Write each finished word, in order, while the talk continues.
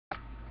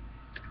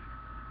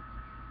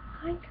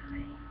Hi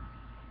guys,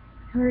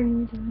 how are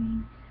you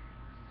doing?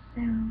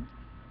 So,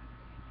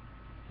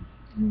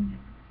 yeah,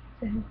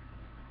 so,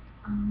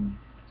 I'm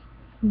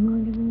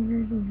going to be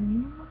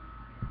reviewing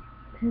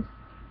this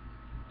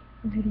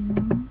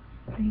video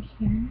right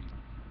here.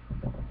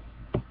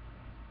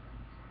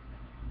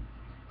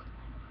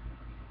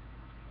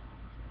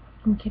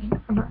 I'm kidding,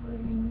 I'm not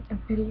reviewing a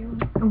video,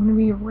 I'm going to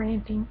be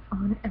ranting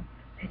on a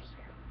video.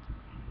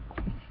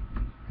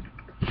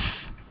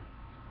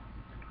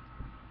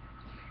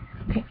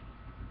 Okay,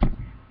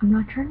 I'm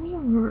not trying to be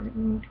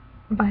rude,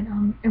 but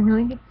it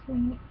really gets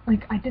me,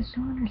 like, I just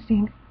don't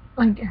understand,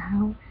 like,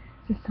 how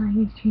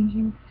society is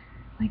changing.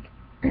 Like,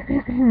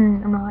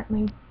 I'm not,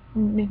 like,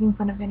 making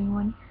fun of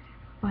anyone,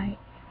 but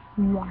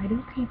why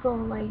do people,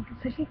 like,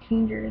 especially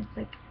teenagers,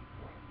 like,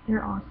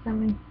 they're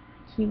awesome and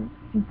cute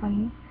and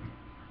funny,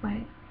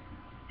 but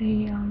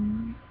they,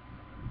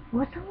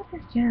 what's up with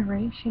this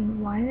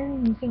generation? Why are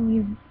they using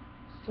these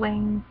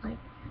slangs, like,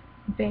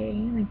 bae,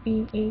 like,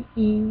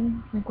 B-A-E,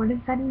 like, what does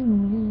that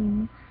even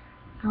mean?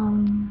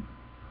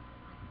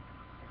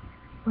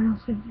 What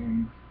else is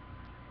there?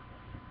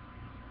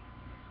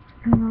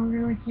 I don't know,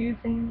 they're, like,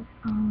 using,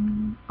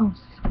 oh,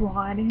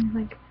 squad,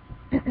 like,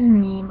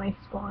 me, my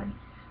squad.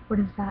 What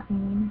does that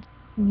mean?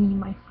 Me,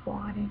 my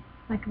squad.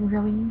 Like,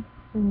 really?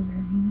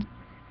 Really?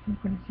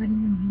 Like, what does that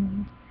even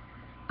mean?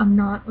 I'm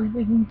not, like,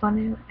 making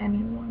fun of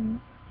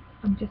anyone.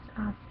 I'm just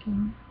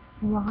asking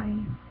why.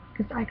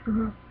 Because I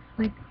grew up,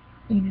 like,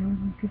 you know,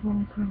 when people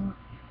grow up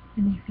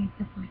and they say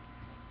stuff like,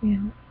 you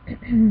know, they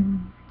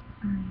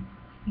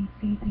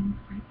say things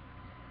like,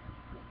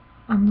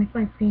 I'm with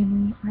my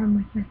family, or I'm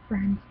with my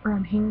friends, or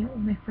I'm hanging out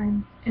with my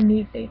friends, and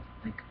these days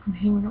it's like, I'm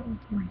hanging out with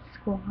my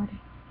squad.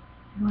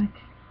 What?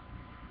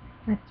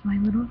 That's my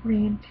little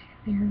rant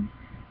there.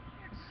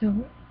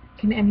 So,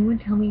 can anyone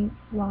tell me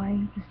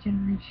why this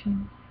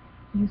generation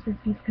uses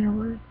these kind of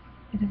words?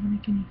 It doesn't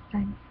make any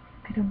sense.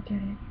 I don't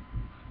get it.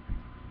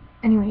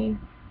 Anyways,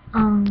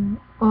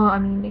 well, I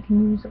mean, they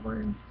can use the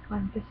words, but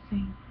I'm just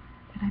saying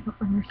that I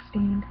don't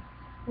understand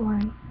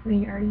why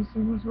they are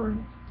using those words.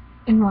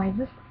 And why is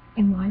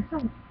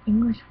the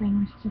English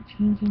language keep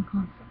changing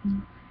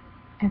constantly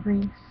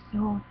every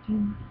so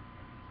often?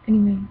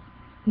 Anyway,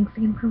 thanks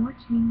again for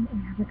watching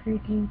and have a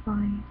great day.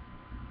 Bye.